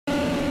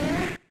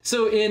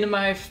So in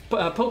my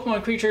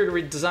Pokemon Creature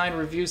Redesign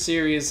review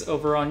series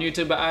over on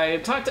YouTube, I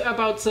talked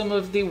about some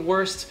of the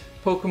worst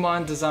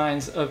Pokemon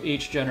designs of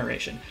each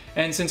generation.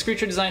 And since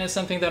creature design is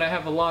something that I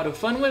have a lot of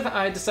fun with,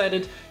 I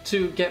decided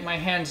to get my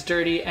hands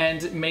dirty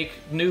and make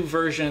new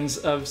versions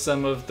of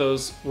some of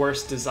those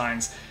worst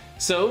designs.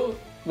 So,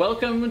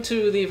 welcome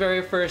to the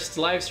very first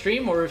live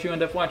stream, or if you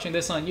end up watching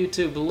this on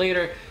YouTube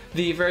later,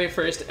 the very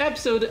first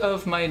episode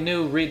of my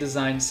new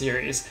redesign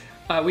series.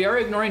 We are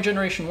ignoring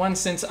Generation 1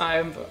 since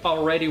I'm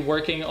already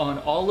working on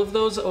all of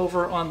those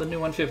over on the new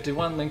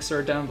 151. Links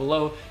are down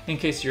below in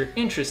case you're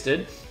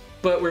interested.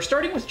 But we're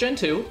starting with Gen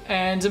 2,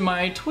 and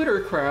my Twitter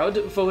crowd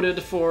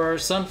voted for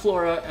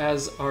Sunflora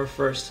as our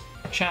first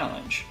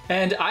challenge.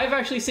 And I've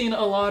actually seen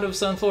a lot of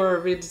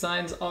Sunflora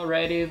redesigns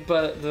already,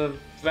 but the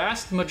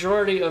vast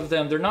majority of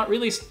them, they're not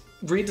really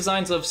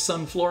redesigns of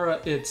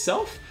Sunflora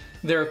itself.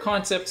 They're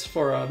concepts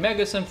for a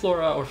Mega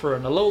Sunflora or for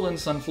an Alolan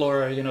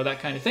Sunflora, you know, that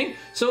kind of thing.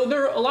 So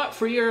they're a lot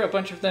freer, a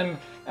bunch of them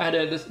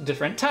added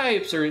different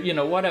types or, you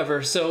know,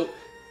 whatever. So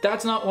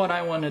that's not what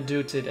I want to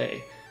do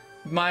today.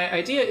 My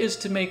idea is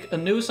to make a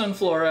new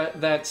Sunflora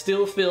that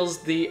still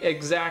fills the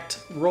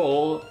exact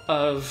role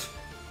of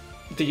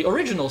the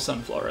original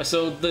Sunflora.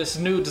 So this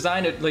new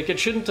design, it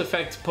shouldn't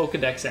affect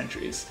Pokedex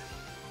entries.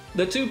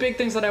 The two big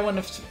things that I want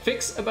to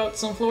fix about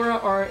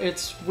Sunflora are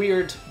its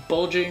weird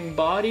bulging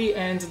body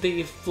and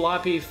the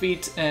floppy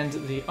feet and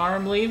the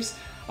arm leaves.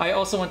 I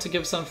also want to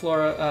give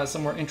Sunflora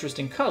some more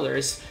interesting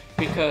colors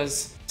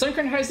because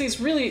Sunkern has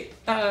these really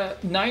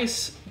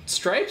nice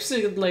stripes.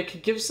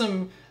 It gives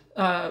some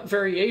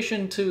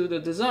variation to the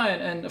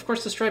design, and of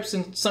course the stripes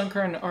in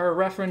Sunkern are a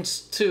reference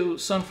to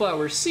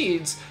sunflower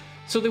seeds,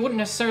 so they wouldn't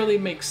necessarily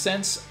make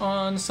sense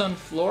on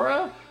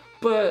Sunflora.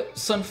 But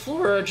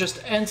Sunflora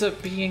just ends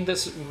up being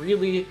this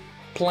really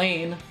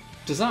plain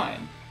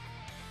design.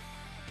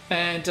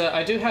 And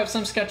I do have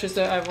some sketches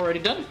that I've already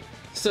done,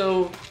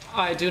 so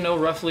I do know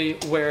roughly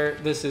where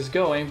this is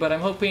going, but I'm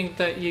hoping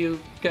that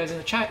you guys in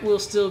the chat will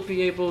still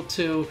be able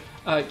to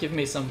give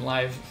me some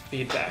live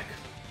feedback.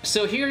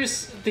 So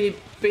here's the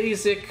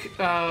basic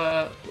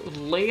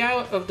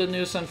layout of the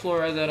new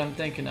Sunflora that I'm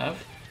thinking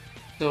of.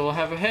 So we'll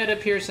have a head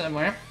up here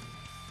somewhere,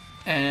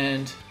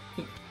 and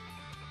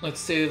let's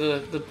say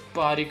the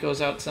body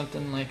goes out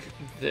something like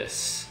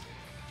this.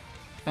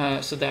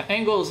 So that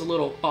angle is a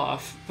little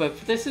off, but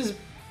this is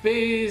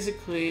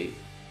basically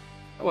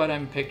what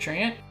I'm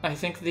picturing it. I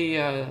think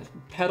the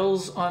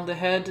petals on the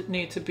head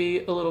need to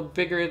be a little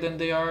bigger than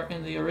they are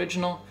in the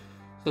original.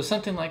 So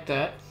something like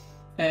that.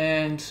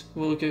 And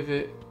we'll give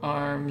it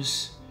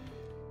arms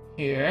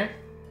here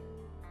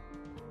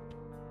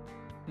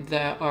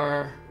that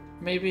are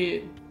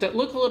that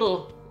look a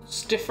little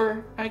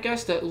stiffer, I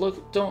guess, that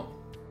don't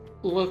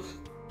look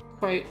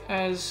quite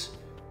as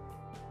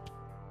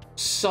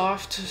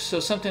soft, so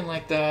something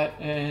like that.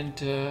 And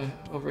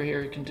over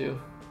here we can do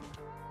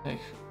like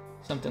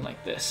something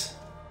like this.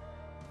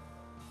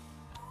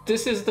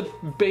 This is the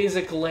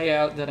basic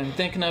layout that I'm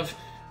thinking of.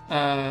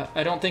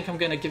 I don't think I'm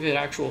gonna give it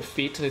actual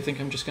feet. I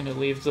think I'm just gonna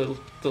leave the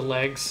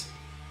legs,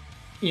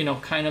 you know,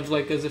 kind of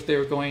like as if they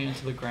were going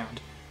into the ground.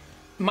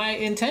 My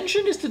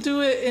intention is to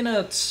do it in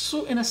a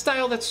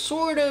style that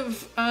sort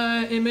of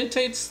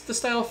imitates the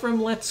style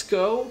from Let's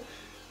Go,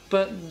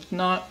 but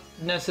not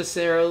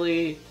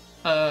necessarily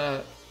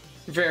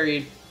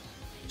very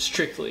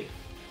strictly.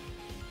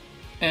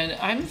 And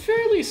I'm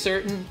fairly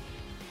certain,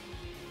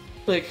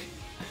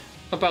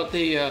 about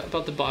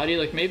the body.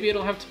 Like, maybe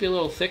it'll have to be a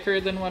little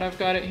thicker than what I've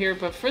got it here,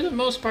 but for the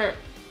most part,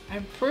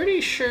 I'm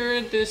pretty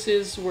sure this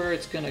is where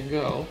it's gonna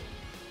go.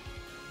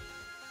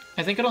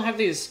 I think it'll have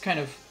these kind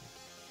of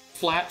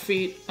flat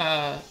feet,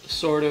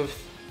 sort of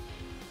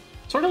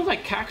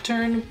like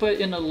Cacturn, but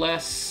in a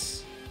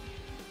less,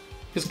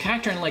 because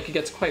Cacturn it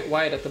gets quite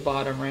wide at the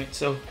bottom, right?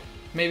 So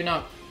maybe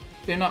not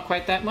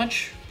quite that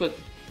much, but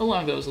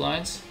along those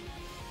lines.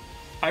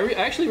 I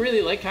actually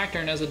really like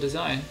Cacturn as a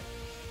design.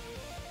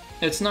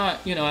 It's not,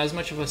 you know, as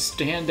much of a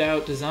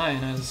standout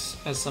design as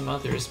some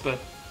others, but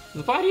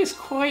the body is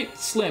quite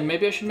slim.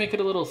 Maybe I should make it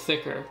a little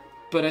thicker,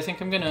 but I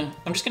think I'm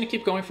just gonna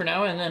keep going for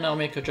now, and then I'll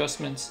make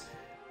adjustments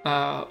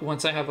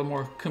once I have a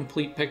more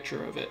complete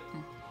picture of it.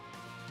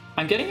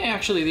 I'm getting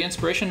actually the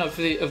inspiration of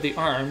the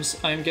arms.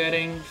 I'm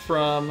getting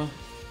from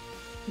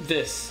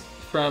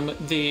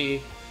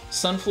the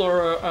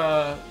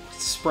Sunflora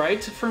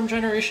sprite from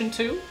Generation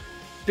 2,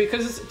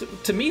 because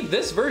to me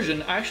this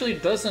version actually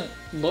doesn't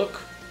look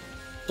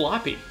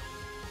floppy.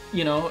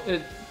 You know,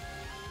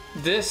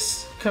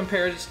 this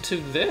compared to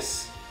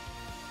this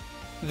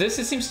it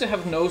seems to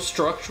have no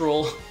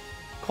structural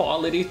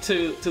quality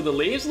to the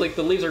leaves. Like,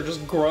 the leaves are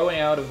just growing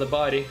out of the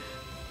body,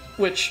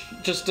 which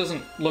just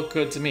doesn't look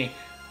good to me.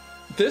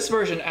 This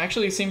version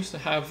actually seems to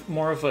have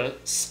more of a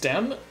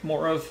stem,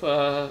 more of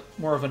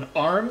an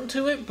arm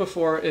to it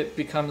before it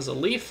becomes a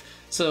leaf.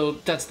 So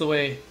that's the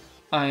way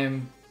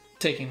I'm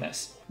taking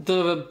this.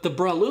 The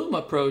Breloom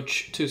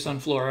approach to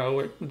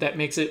Sunflora, that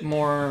makes it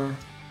more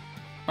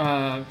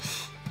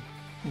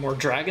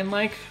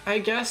dragon-like, I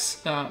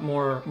guess,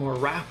 more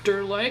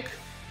raptor-like.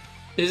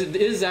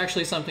 is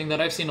actually something that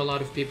I've seen a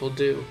lot of people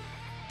do.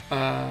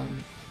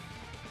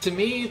 To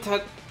me,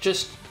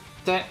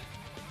 that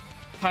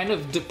kind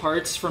of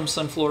departs from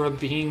Sunflora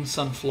being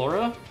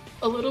Sunflora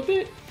a little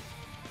bit.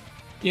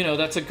 You know,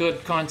 that's a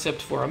good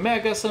concept for a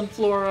Mega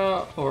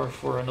Sunflora or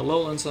for an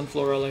Alolan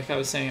Sunflora, like I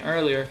was saying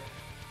earlier.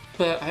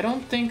 But I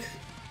think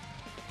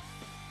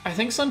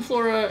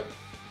Sunflora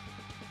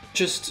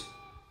just,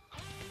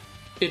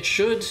 it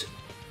should,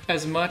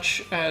 as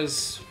much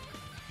as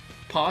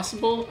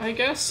possible, I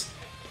guess,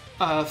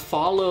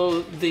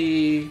 follow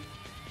the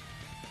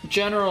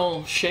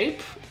general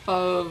shape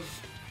of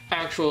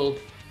actual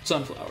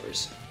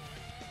sunflowers.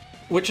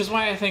 Which is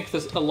why I think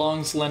a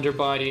long, slender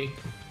body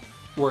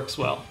works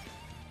well.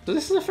 So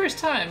this is the first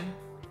time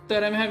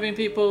that I'm having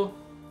people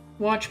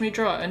watch me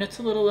draw, and it's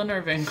a little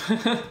unnerving.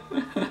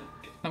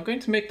 I'm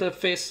going to make the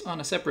face on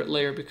a separate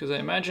layer because I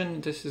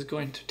imagine this is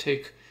going to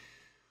take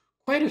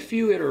quite a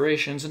few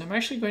iterations, and I'm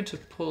actually going to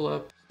pull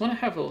up, I want to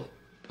have a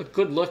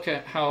good look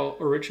at how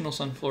original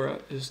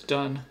Sunflora is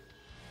done.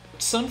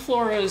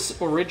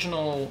 Sunflora's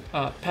original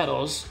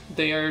petals,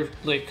 they are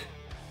like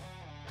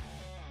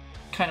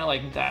kind of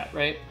like that,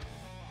 right?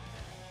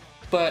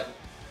 But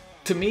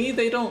to me,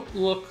 they don't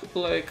look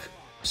like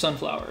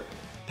sunflower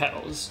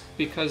petals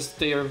because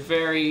they are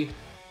very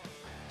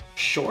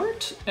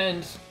short,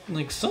 and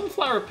like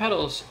sunflower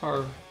petals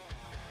are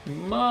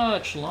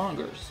much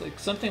longer. So, like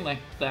something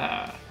like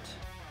that,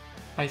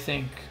 I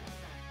think,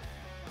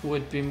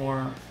 would be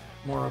more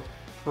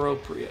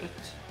appropriate.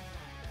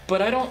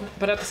 But at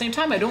the same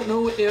time, I don't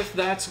know if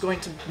that's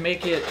going to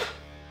make it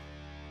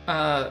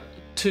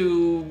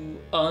too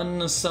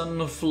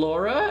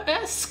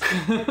un-Sunflora-esque,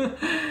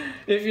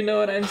 if you know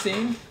what I'm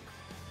saying.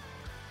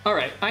 All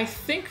right, I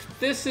think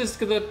this is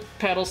the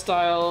petal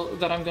style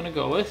that I'm gonna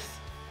go with.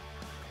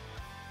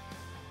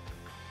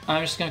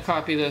 I'm just gonna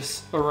copy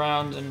this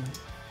around and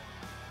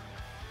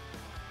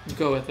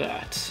go with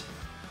that.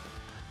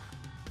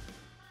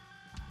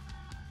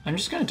 I'm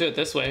just gonna do it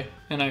this way,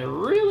 and I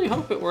really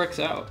hope it works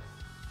out,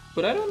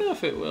 but I don't know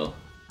if it will.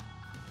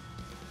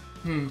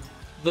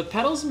 The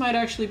petals might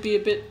actually be a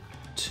bit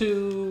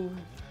too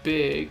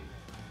big.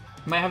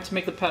 Might have to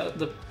make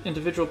the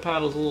individual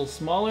petals a little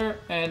smaller,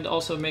 and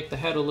also make the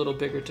head a little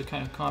bigger to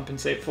kind of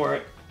compensate for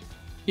it.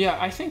 Yeah,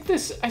 I think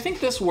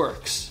this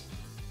works.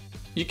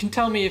 You can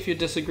tell me if you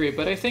disagree,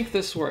 but I think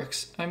this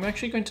works. I'm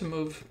actually going to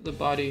move the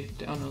body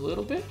down a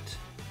little bit.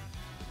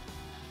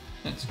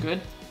 That's good.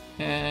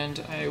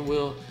 And I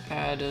will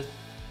add a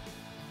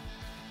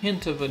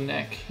hint of a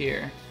neck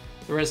here.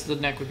 The rest of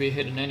the neck would be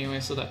hidden anyway,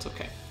 so that's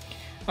okay.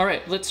 All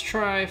right, let's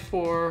try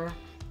for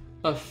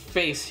a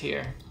face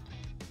here.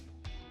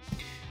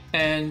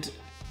 And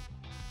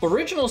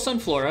original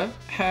Sunflora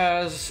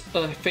has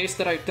a face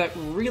that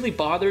really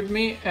bothered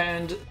me,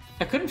 and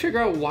I couldn't figure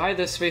out why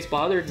this face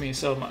bothered me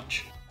so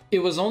much. It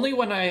was only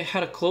when I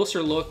had a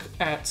closer look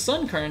at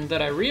Sunkern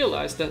that I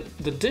realized that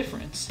the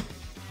difference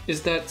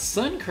is that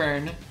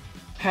Sunkern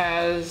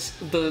has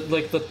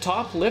the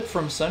top lip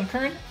from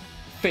Sunkern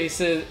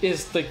faces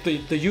is like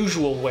the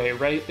usual way,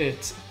 right?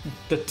 It's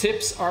the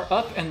tips are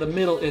up and the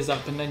middle is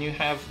up, and then you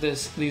have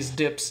these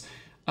dips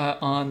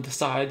on the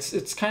sides.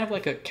 It's kind of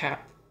like a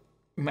cat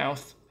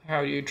mouth,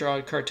 how you draw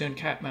a cartoon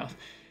cat mouth.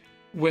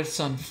 With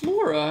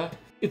Sunflora,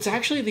 it's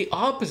actually the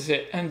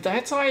opposite, and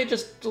that's why it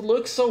just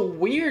looks so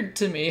weird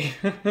to me.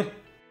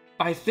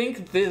 I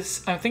think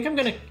I'm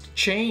gonna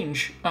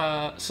change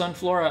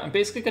Sunflora. I'm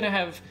basically gonna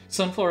have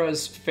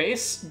Sunflora's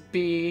face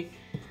be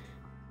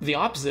the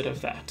opposite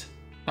of that.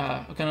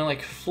 I'm gonna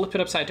like flip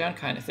it upside down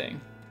kind of thing.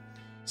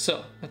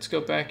 So let's go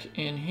back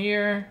in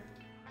here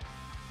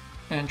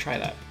and try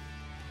that.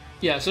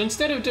 Yeah, so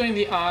instead of doing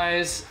the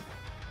eyes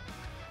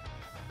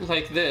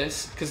like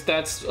this, because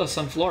that's a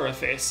Sunflora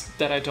face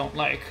that I don't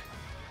like,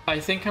 I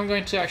think I'm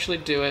going to actually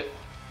do it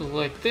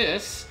like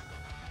this,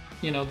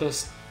 you know, the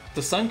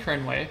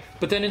Sunkern way,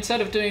 but then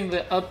instead of doing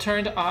the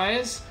upturned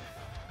eyes,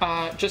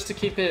 just to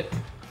keep it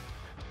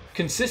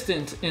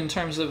consistent in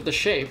terms of the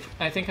shape,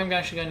 I think I'm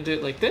actually going to do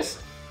it like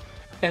this.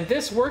 And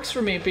this works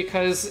for me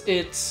because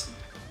it's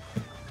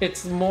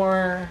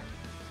more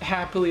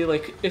happily,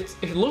 like,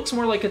 it looks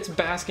more like it's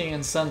basking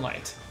in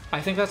sunlight.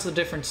 I think that's the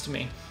difference to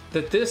me.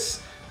 That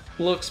this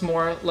looks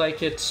more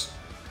like it's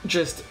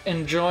just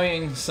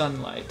enjoying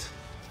sunlight.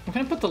 I'm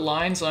gonna put the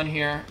lines on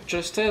here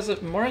just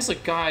as more as a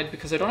guide,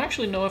 because I don't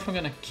actually know if I'm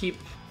gonna keep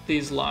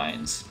these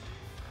lines.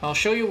 I'll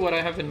show you what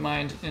I have in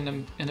mind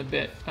in a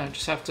bit. I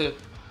just want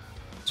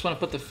to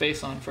put the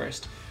face on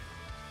first.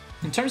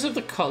 In terms of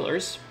the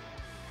colors,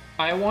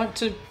 I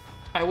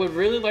would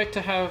really like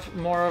to have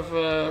more of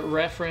a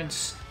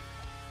reference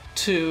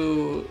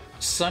to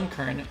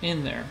Sunkern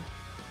in there.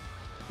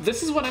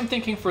 This is what I'm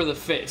thinking for the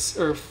face,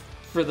 or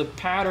for the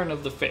pattern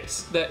of the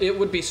face, that it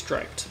would be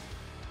striped.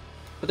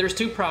 But there's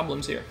two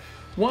problems here.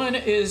 One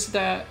is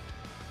that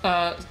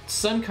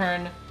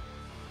Sunkern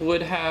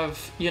would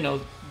have, you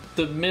know,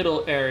 the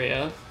middle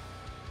area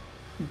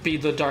be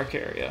the dark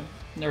area,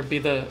 or be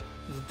the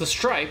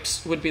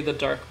stripes would be the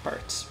dark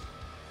parts.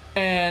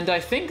 And I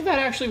think that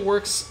actually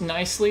works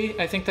nicely.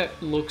 I think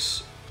that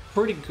looks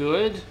pretty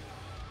good.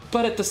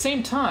 But at the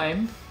same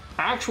time,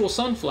 actual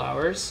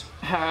sunflowers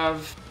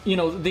have, you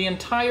know, the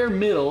entire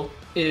middle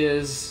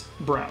is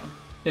brown.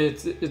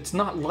 It's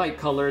not light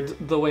colored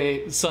the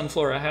way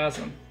Sunflora has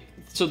them.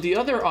 So the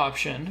other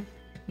option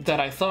that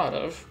I thought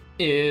of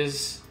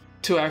is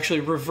to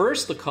actually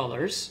reverse the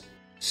colors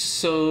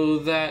so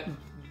that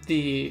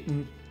the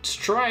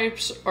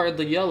stripes are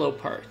the yellow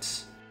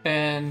parts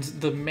and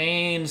the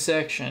main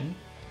section,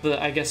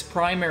 the, I guess,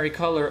 primary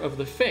color of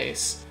the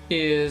face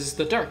is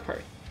the dark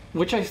part,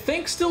 which I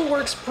think still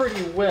works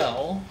pretty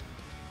well.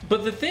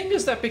 But the thing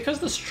is that because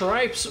the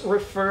stripes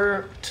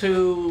refer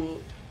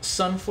to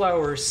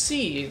sunflower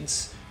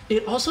seeds,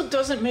 it also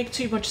doesn't make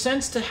too much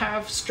sense to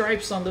have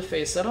stripes on the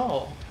face at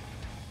all.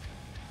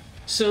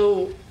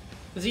 So,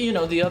 you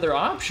know, the other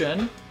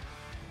option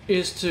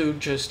is to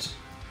just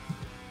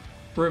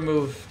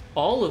remove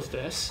all of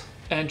this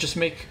and just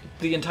make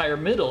the entire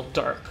middle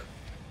dark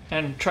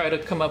and try to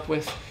come up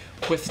with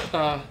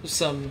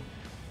some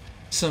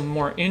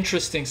more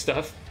interesting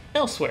stuff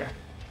elsewhere.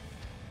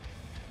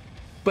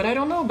 But I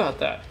don't know about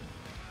that.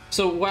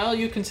 So while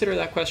you consider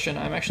that question,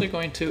 I'm actually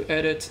going to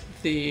edit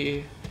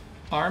the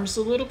arms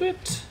a little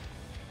bit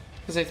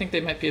because I think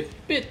they might be a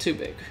bit too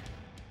big.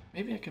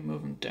 Maybe I can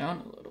move them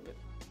down a little bit.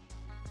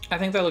 I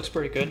think that looks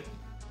pretty good.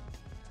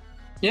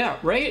 Yeah,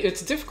 right?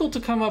 It's difficult to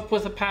come up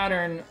with a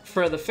pattern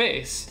for the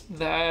face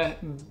that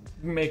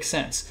makes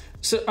sense.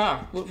 So,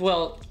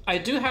 well, I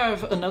do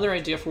have another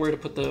idea for where to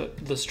put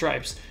the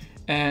stripes,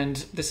 and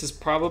this is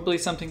probably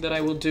something that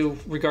I will do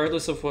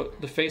regardless of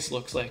what the face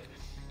looks like.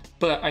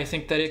 But I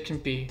think that it can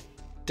be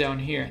down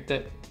here,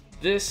 that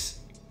this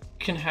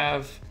can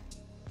have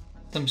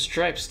some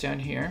stripes down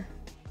here.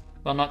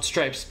 Well, not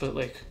stripes, but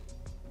like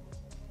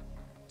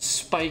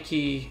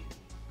spiky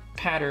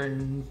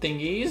pattern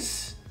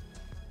thingies,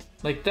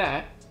 like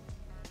that.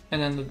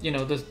 And then, you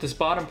know, this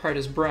bottom part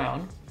is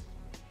brown,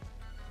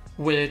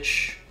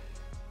 which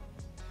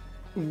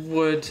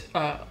would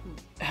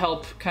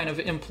help kind of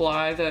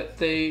imply that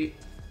they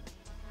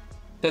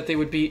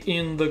would be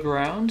in the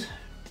ground.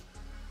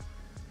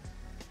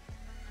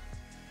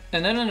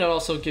 And then it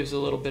also gives a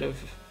little bit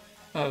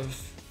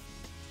of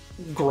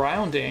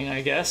grounding,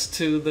 I guess,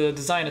 to the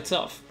design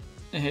itself.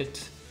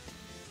 It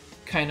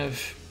kind of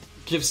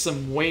gives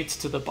some weight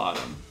to the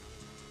bottom.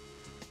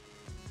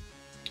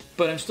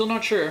 But I'm still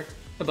not sure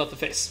about the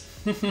face.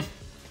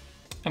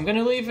 I'm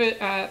gonna leave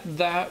it at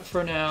that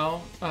for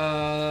now,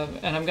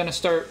 and I'm gonna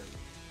start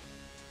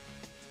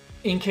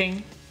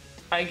inking,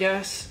 I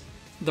guess,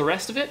 the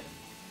rest of it.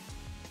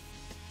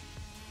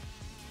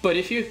 But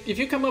if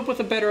you come up with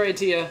a better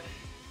idea,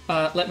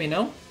 let me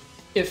know.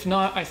 If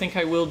not, I think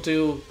I will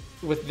do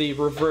with the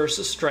reverse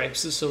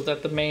stripes so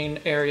that the main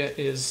area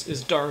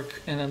is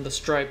dark and then the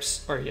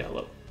stripes are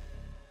yellow.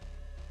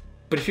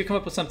 But if you come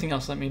up with something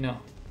else, let me know.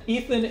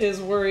 Ethan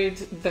is worried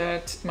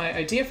that my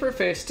idea for a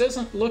face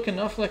doesn't look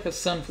enough like a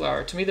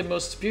sunflower. To me, the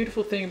most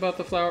beautiful thing about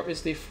the flower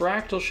is the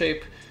fractal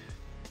shape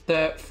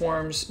that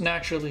forms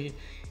naturally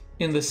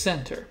in the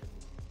center.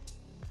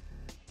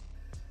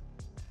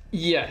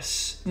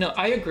 Yes. No,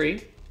 I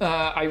agree.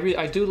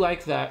 I do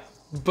like that,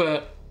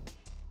 but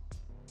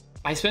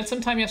I spent some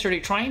time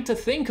yesterday trying to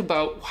think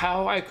about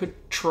how I could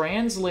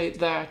translate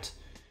that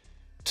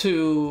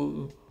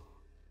to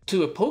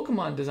a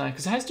Pokemon design,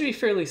 because it has to be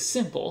fairly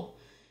simple.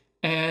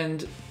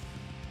 And,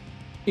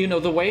 you know,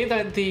 the way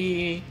that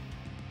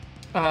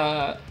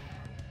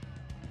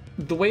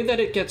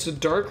it gets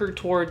darker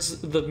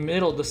towards the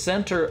middle, the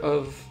center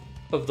of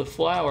the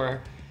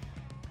flower,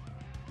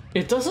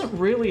 it doesn't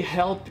really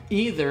help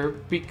either,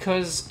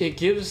 because it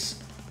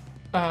gives,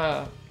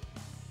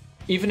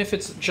 even if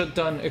it's just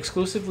done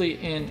exclusively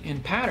in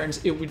patterns,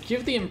 it would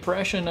give the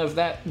impression of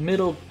that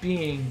middle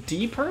being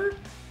deeper,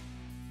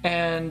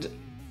 and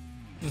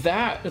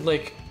that,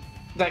 like,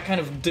 that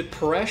kind of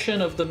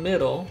depression of the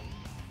middle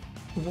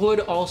would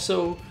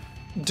also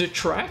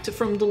detract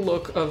from the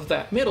look of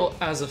that middle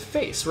as a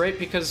face, right?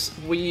 Because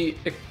we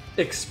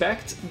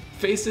expect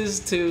faces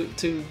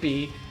to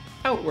be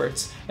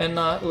outwards and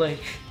not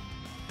like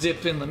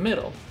dip in the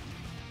middle.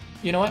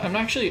 You know what? I'm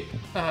actually,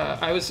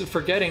 I was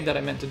forgetting that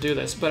I meant to do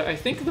this, but I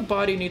think the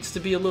body needs to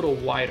be a little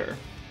wider.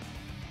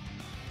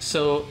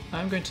 So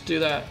I'm going to do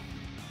that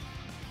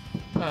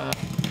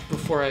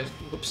before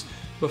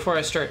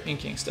I start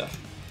inking stuff.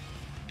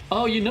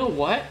 Oh, you know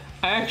what?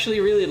 I actually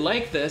really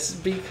like this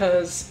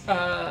because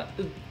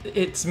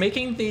it's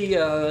making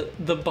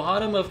the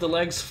bottom of the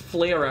legs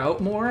flare out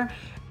more,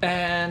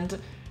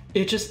 and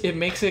it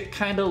makes it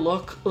kind of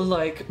look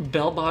like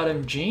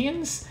bell-bottom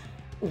jeans,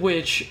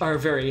 which are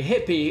very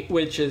hippie,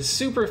 which is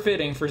super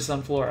fitting for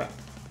Sunflora.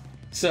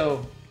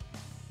 So,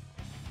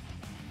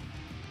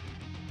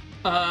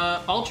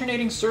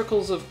 alternating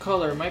circles of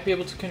color might be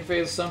able to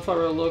convey the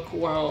sunflower look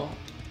while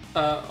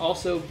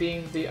also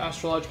being the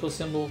astrological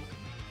symbol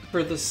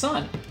for the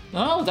sun.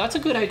 Oh, that's a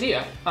good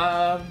idea.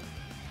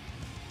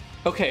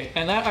 Okay,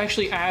 and that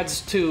actually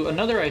adds to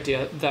another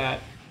idea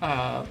that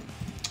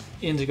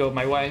Indigo,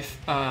 my wife,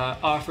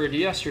 offered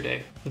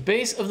yesterday. The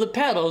base of the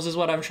petals is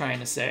what I'm trying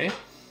to say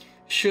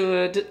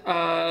should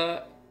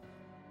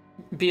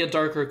be a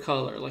darker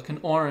color, like an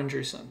orange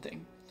or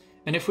something.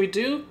 And if we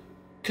do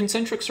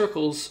concentric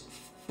circles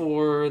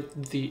for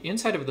the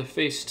inside of the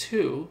face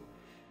too,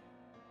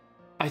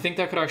 I think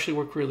that could actually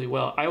work really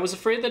well. I was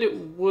afraid that it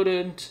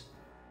wouldn't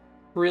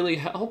really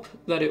help,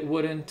 that it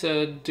wouldn't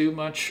do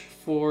much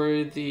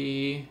for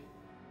the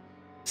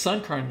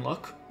Sunkern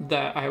look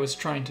that I was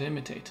trying to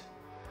imitate.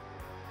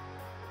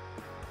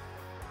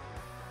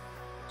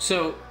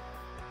 So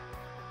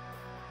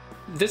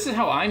this is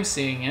how I'm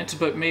seeing it,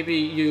 but maybe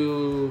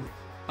you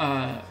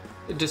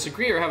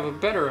disagree or have a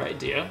better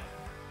idea,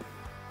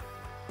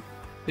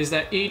 is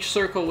that each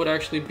circle would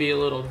actually be a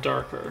little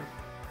darker.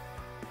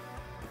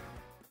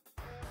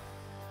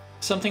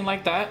 Something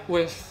like that,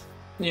 with,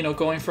 you know,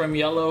 going from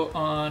yellow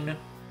on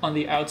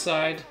the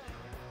outside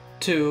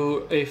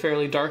to a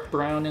fairly dark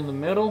brown in the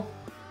middle.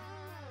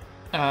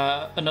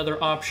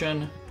 Another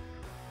option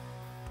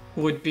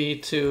would be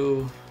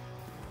to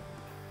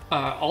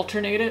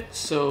alternate it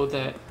so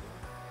that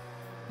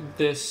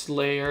this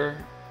layer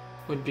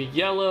would be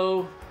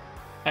yellow.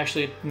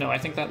 Actually, no, I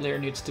think that layer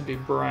needs to be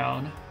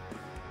brown,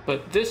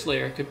 but this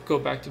layer could go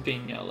back to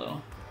being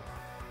yellow.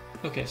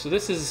 Okay, so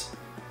this is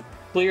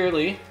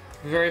clearly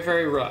very,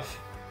 very rough.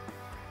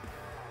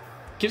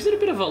 Gives it a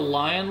bit of a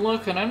lion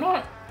look, and I'm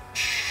not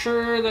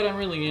sure that I'm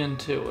really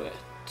into it.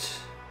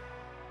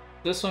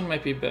 This one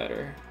might be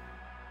better.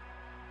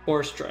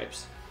 Or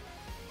stripes.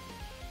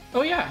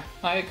 Oh yeah,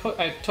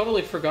 I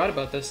totally forgot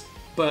about this,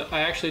 but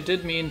I actually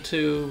did mean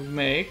to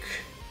make...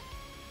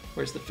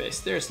 Where's the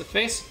face? There's the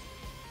face.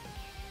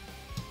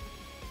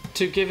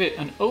 To give it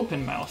an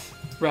open mouth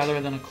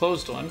rather than a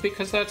closed one,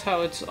 because that's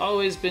how it's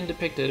always been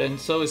depicted, and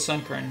so is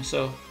Sunkern,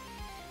 so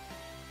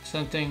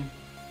something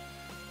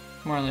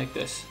more like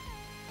this.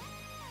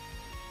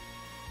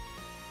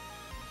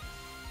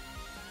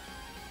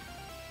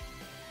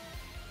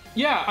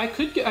 Yeah, I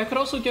could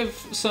also give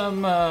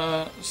some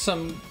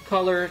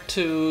color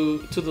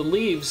to the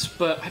leaves,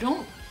 but I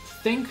don't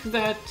think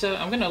that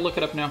I'm gonna look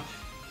it up now.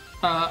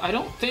 I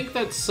don't think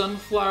that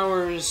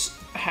sunflowers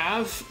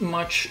have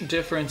much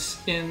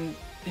difference in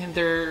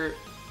their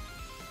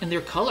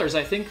colors.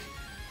 I think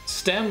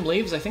stem,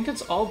 leaves, I think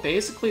it's all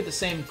basically the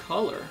same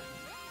color.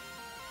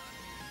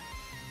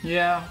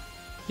 Yeah,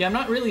 I'm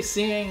not really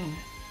seeing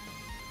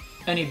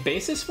any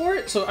basis for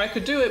it, so I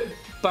could do it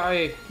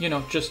by, you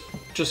know, just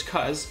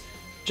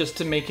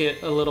to make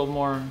it a little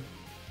more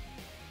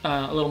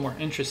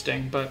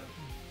interesting. But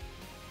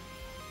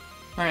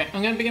all right,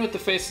 I'm gonna begin with the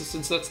faces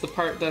since that's the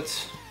part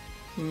that's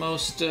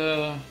most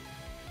in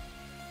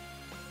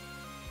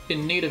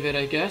need of it,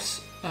 I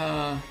guess.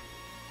 I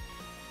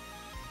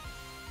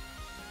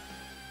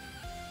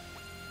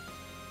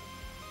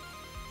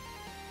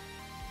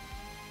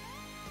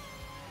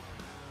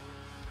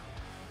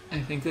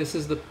think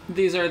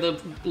these are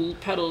the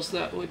petals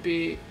that would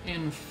be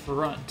in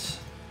front.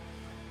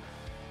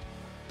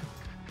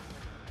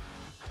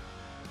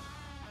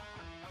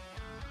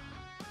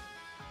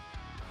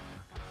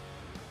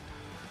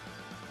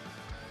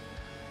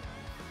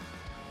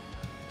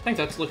 I think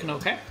that's looking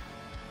okay.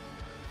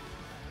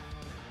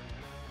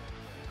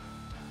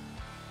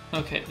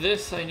 Okay,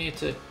 this I need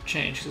to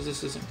change because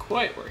this isn't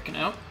quite working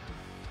out.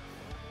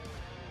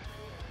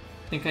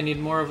 I think I need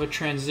more of a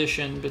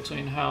transition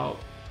between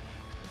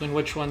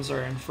which ones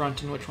are in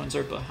front and which ones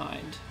are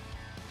behind.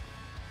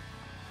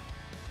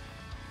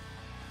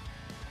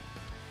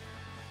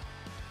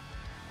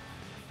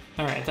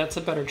 All right, that's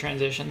a better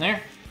transition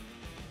there.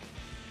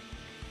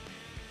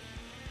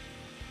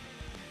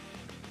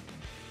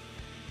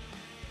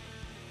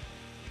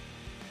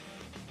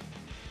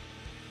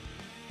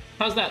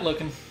 How's that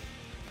looking?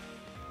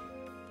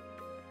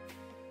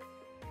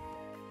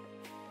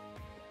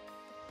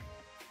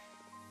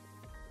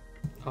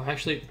 Oh,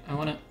 actually, I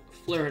want to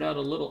flare it out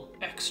a little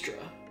extra.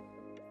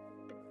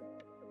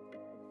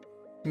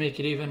 Make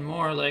it even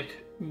more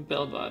like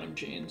bell-bottom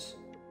jeans.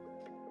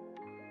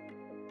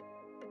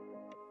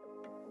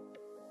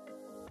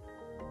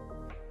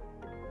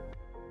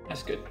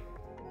 That's good.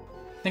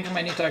 I think I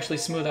might need to actually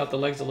smooth out the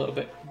legs a little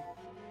bit.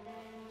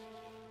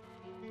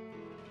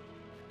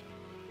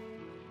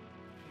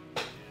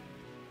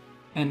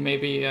 And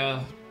maybe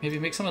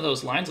make some of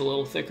those lines a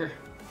little thicker.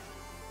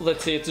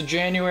 Let's see, it's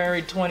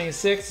January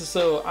 26th,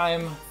 so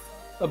I'm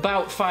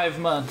about 5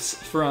 months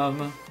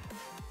from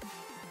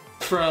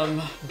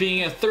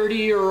being a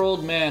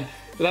 30-year-old man.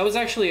 That was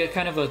actually a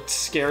kind of a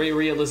scary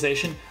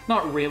realization.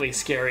 Not really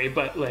scary,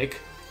 but like,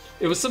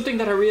 it was something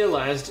that I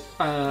realized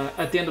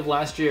at the end of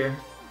last year,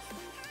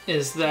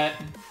 is that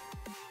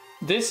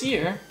this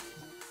year,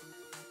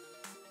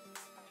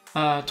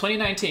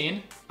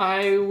 2019,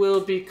 I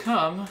will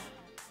become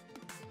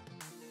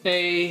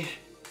a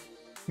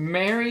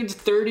married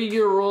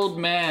 30-year-old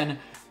man,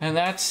 and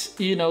that's,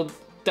 you know,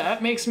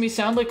 that makes me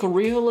sound like a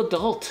real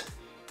adult.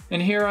 And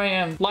here I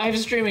am, live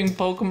streaming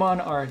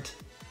Pokemon art.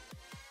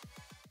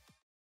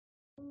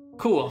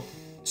 Cool.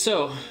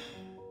 So,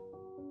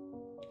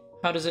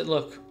 how does it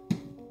look?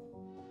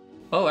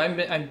 Oh,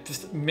 I'm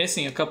just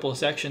missing a couple of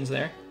sections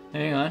there.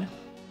 Hang on.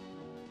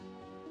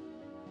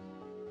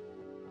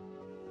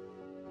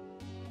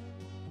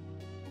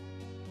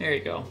 There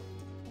you go.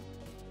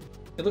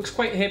 It looks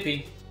quite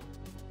hippie.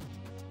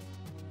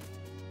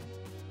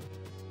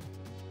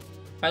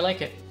 I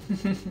like it.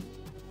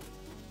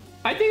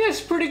 I think that's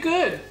pretty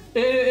good.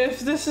 If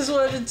this is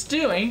what it's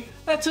doing,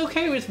 that's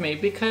okay with me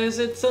because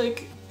it's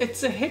like,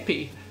 it's a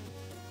hippie.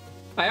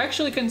 I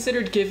actually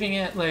considered giving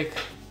it like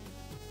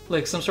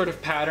some sort of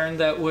pattern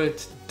that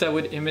would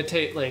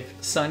imitate like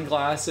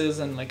sunglasses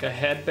and like a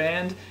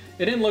headband.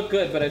 It didn't look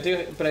good, but I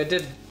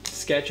did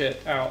sketch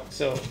it out.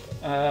 So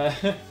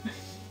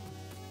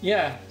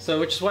yeah, so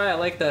which is why I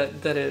like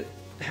that it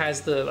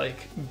has the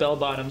like bell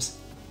bottoms.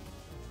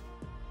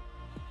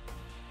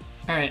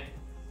 All right.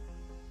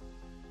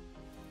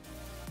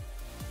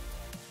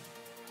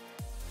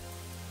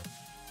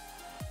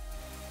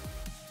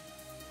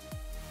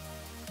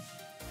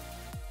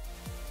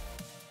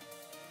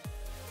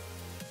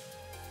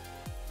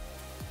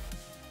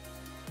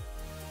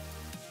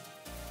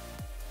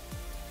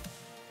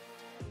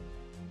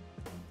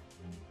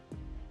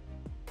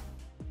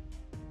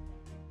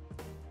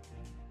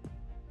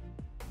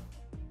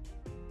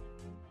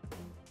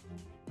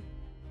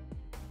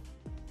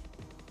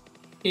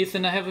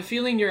 Ethan, I have a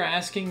feeling you're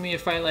asking me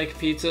if I like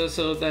pizza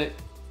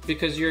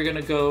because you're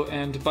gonna go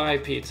and buy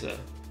pizza.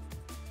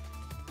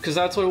 Because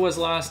that's what it was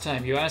last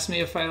time. You asked me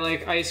if I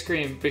like ice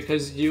cream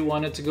because you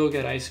wanted to go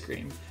get ice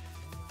cream.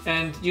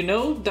 And you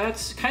know,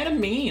 that's kind of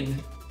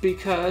mean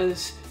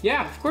because,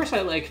 yeah, of course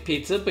I like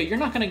pizza, but you're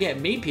not gonna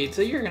get me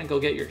pizza, you're gonna go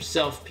get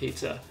yourself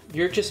pizza.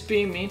 You're just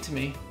being mean to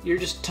me. You're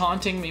just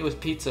taunting me with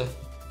pizza.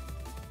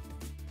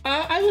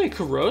 I like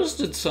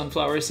roasted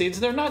sunflower seeds.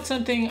 They're not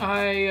something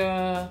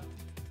I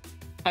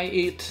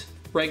eat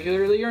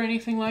regularly or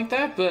anything like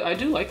that, but I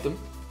do like them.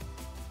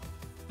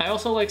 I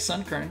also like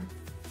sunkern.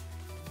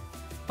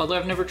 Although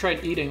I've never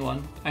tried eating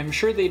one. I'm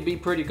sure they'd be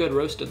pretty good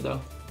roasted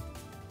though.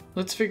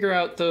 Let's figure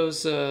out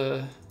those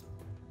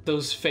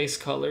face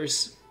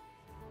colors.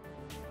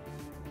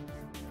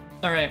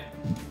 All right.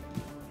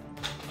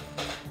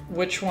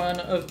 Which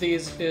one of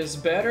these is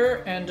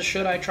better, and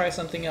should I try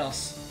something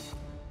else?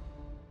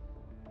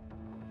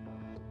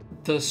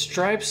 The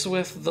stripes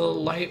with the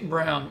light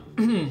brown.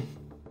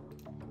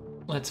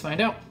 Let's find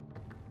out.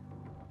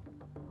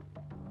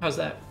 How's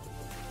that?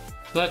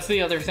 That's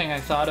the other thing I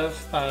thought of,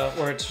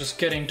 where it's just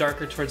getting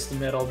darker towards the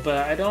middle,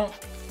 but I don't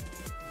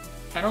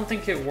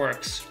think it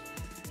works.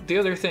 The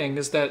other thing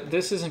is that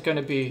this isn't going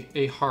to be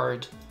a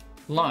hard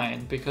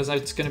line because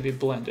it's going to be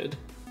blended.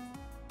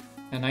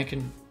 And I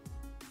can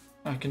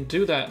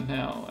do that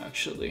now,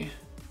 actually.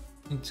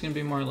 It's going to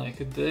be more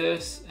like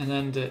this, and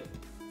then the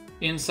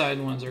inside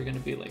ones are going to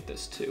be like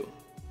this too.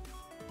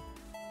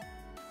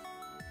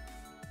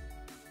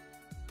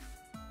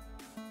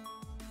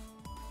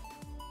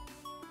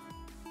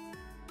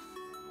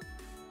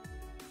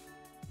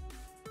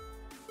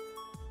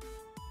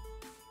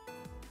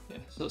 Yeah,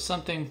 so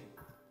something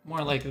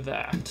more like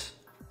that.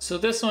 So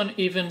this one,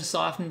 even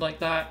softened like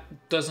that,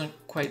 doesn't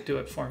quite do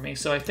it for me.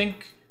 So I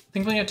think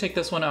I'm gonna take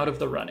this one out of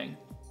the running.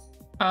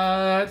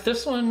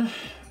 This one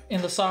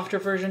in the softer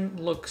version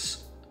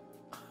looks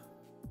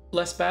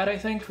less bad, I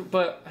think,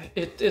 but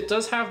it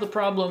does have the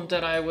problem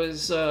that I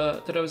was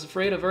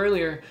afraid of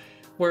earlier,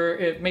 where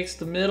it makes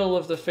the middle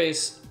of the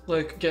face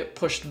like get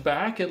pushed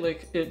back.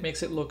 It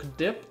makes it look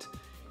dipped,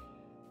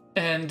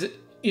 and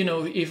you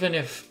know, even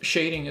if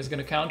shading is going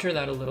to counter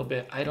that a little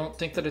bit, I don't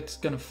think that it's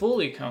going to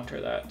fully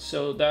counter that,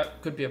 so that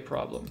could be a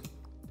problem.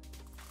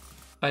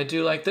 I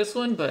do like this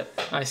one, but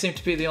I seem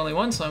to be the only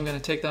one, so I'm going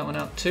to take that one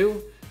out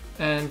too.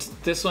 And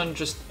this one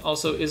just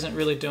also isn't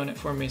really doing it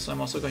for me, so I'm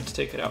also going to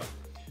take it out.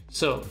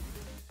 So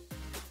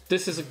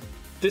this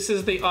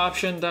is the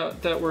option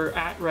that we're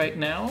at right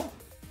now.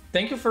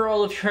 Thank you for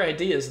all of your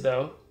ideas,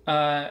 though.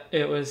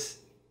 This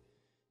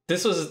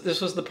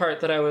was the part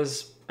that I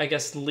was, I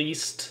guess,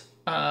 least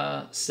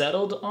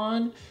settled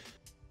on,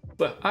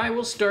 but I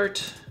will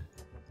start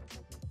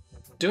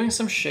doing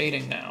some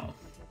shading now.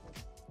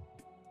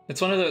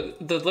 It's one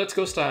of the Let's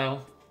Go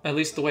style, at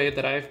least the way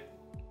that I've,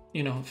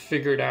 you know,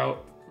 figured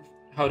out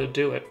how to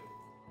do it.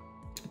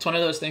 It's one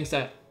of those things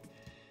that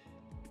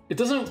it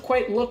doesn't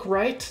quite look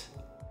right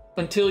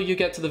until you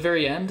get to the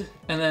very end,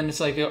 and then it's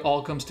like it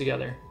all comes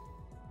together.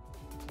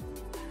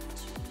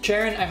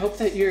 Sharon, I hope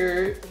that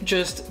you're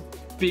just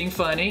being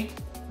funny,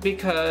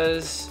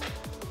 because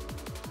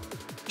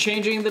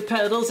changing the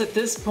petals at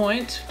this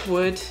point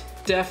would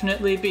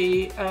definitely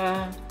be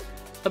a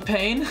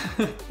pain.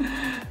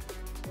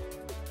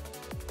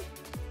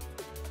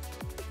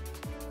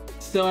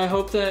 So I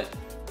hope that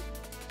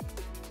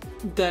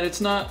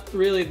it's not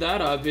really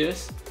that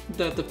obvious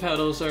that the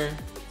petals are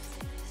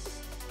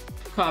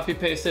copy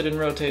pasted and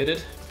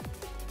rotated.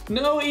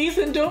 No,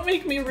 Ethan, don't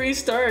make me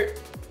restart.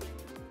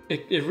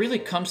 It really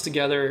comes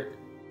together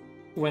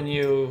when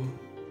you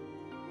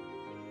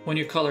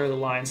color the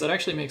lines. That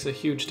actually makes a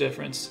huge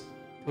difference,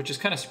 which is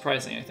kind of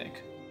surprising, I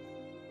think.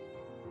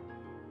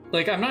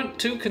 Like, I'm not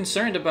too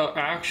concerned about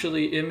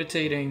actually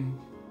imitating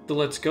the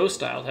Let's Go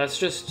style. That's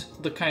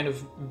just the kind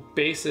of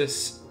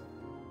basis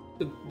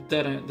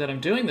that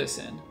I'm doing this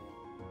in.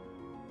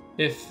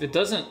 If it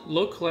doesn't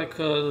look like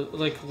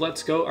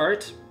Let's Go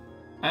art,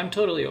 I'm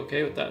totally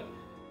okay with that.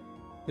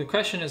 The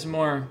question is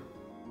more,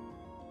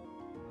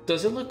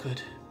 does it look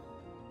good?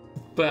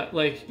 But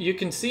like, you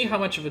can see how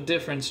much of a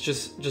difference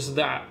just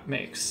that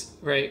makes,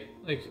 right?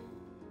 Like,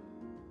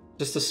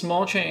 just a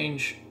small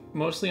change,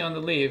 mostly on the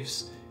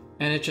leaves,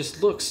 and it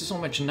just looks so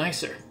much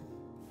nicer.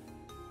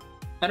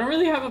 I don't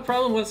really have a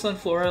problem with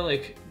Sunflora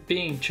like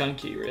being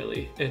chunky,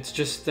 really. It's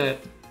just that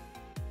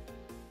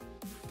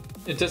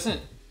it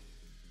doesn't,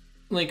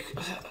 like,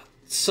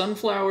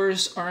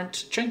 sunflowers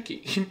aren't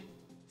chunky.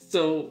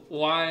 So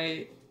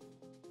why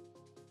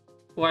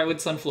would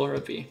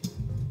Sunflora be?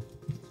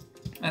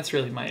 That's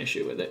really my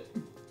issue with it.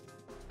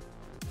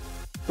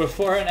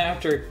 Before and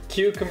after,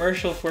 cue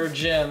commercial for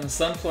gym,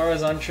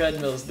 Sunflora's on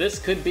treadmills. This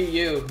could be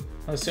you,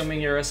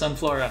 assuming you're a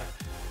Sunflora.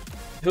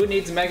 Who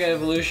needs Mega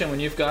Evolution when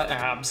you've got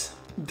abs?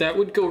 That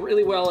would go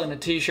really well in a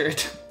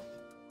t-shirt.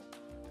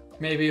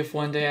 Maybe if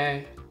one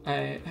day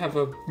I have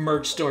a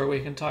merch store, we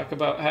can talk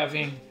about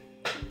having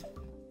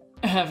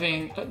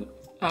that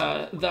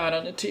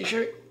on a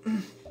t-shirt.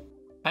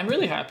 I'm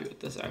really happy with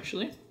this,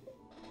 actually.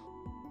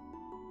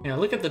 Yeah,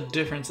 look at the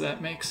difference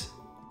that makes.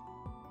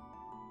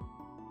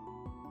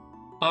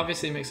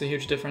 Obviously it makes a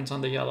huge difference on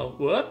the yellow.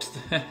 Whoops!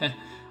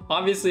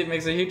 Obviously it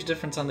makes a huge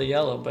difference on the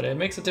yellow, but it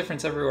makes a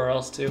difference everywhere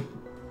else too.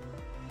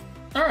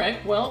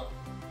 Alright, well,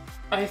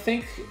 I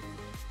think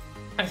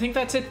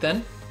that's it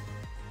then.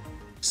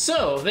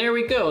 So, there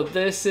we go.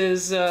 This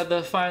is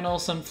the final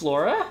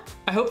Sunflora.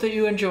 I hope that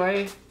you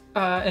enjoyed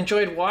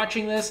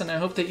watching this, and I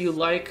hope that you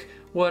like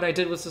what I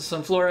did with the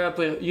Sunflora,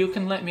 but you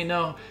can let me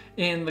know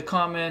in the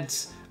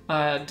comments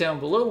down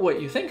below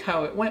what you think,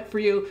 how it went for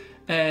you,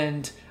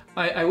 and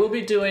I will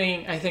be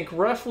doing, I think,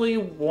 roughly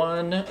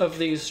one of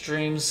these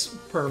streams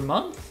per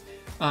month,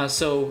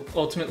 so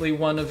ultimately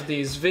one of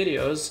these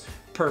videos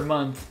per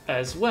month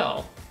as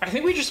well. I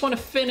think we just want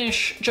to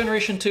finish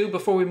Generation 2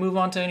 before we move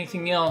on to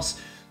anything else.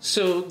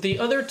 So the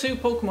other two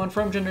Pokemon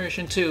from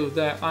Generation 2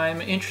 that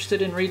I'm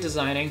interested in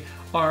redesigning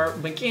are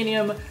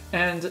Meganium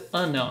and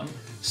Unknown.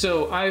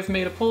 So I've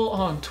made a poll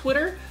on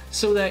Twitter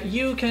so that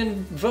you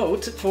can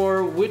vote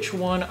for which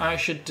one I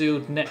should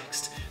do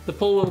next. The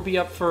poll will be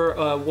up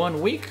for 1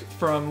 week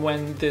from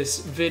when this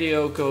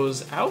video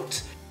goes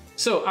out.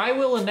 So I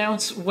will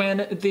announce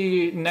when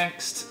the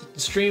next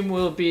stream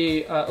will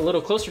be a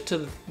little closer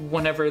to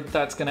whenever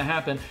that's gonna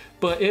happen,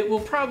 but it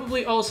will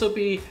probably also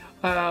be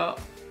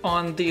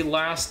on the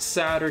last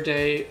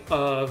Saturday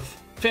of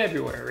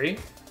February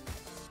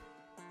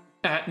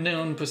at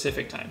noon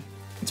Pacific time.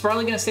 It's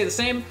probably gonna stay the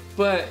same,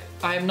 but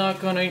I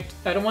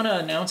don't wanna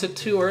announce it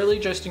too early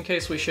just in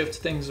case we shift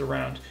things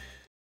around.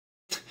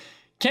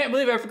 Can't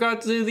believe I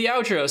forgot to do the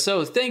outro,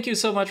 so thank you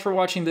so much for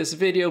watching this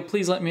video.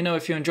 Please let me know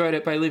if you enjoyed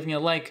it by leaving a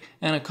like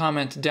and a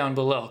comment down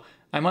below.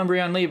 I'm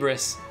Umbreon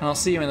Libris, and I'll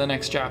see you in the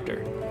next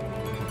chapter.